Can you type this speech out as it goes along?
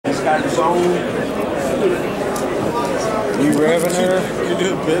You revving her? You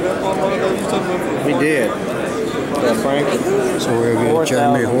did a bid up on one of those? We did. Yeah, Frank. So we're going to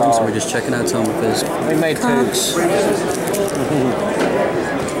Jeremy Horton, so we're just checking out some of his We made cooks.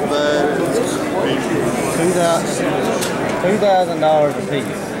 $2,000 a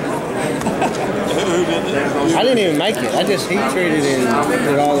piece. I didn't even make it. I just heat treated and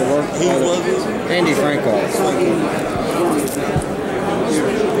did all the work. Andy Franco.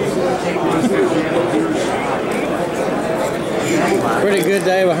 Pretty good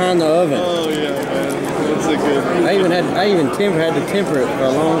day behind the oven. Oh yeah, man. That's a good. I even had to temper it for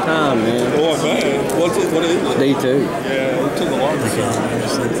a long time, man. Oh man, what is it? D2. Yeah, it took a long time.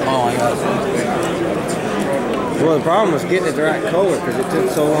 Oh, I got it. Well, the problem was getting it the right color because it took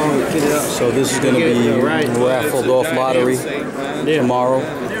so long to get it up. So this is going to be raffled off lottery tomorrow.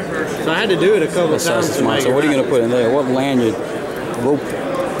 So I had to do it a couple of times. So what are you going to put in there? What lanyard? Rope?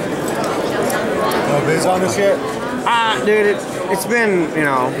 No bids on this yet? Dude, it's been, you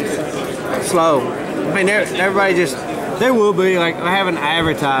know, slow. I mean, everybody just, there will be, like, I haven't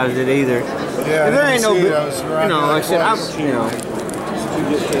advertised it either. Yeah, there ain't no, you know, like I said,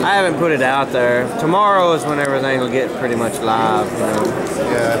 I haven't put it out there. Tomorrow is when everything will get pretty much live, you know.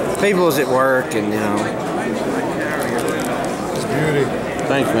 Yeah. People's at work and, you know. It's beauty.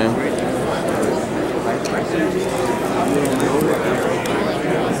 Thanks, man.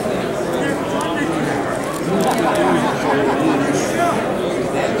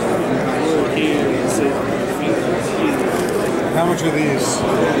 How much are these?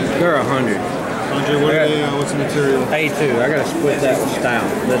 They're 100. 100. What are they? What's the material? A2. I gotta split that with Stout.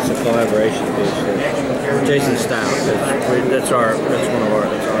 That's a collaboration piece. Jason Stout. That's one of our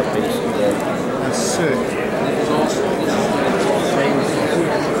piece. That's sick.